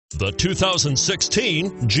The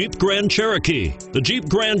 2016 Jeep Grand Cherokee. The Jeep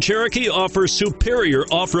Grand Cherokee offers superior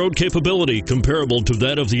off-road capability comparable to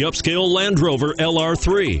that of the upscale Land Rover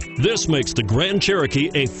LR3. This makes the Grand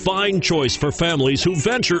Cherokee a fine choice for families who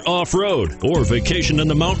venture off-road or vacation in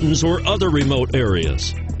the mountains or other remote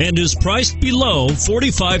areas, and is priced below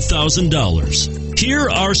 $45,000. Here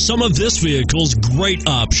are some of this vehicle's great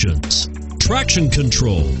options: traction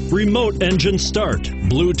control, remote engine start,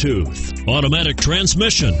 Bluetooth, automatic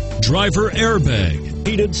transmission, driver airbag,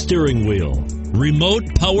 heated steering wheel, remote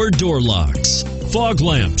power door locks, fog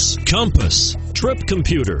lamps, compass, trip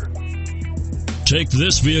computer. Take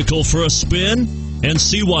this vehicle for a spin and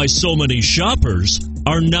see why so many shoppers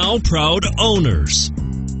are now proud owners.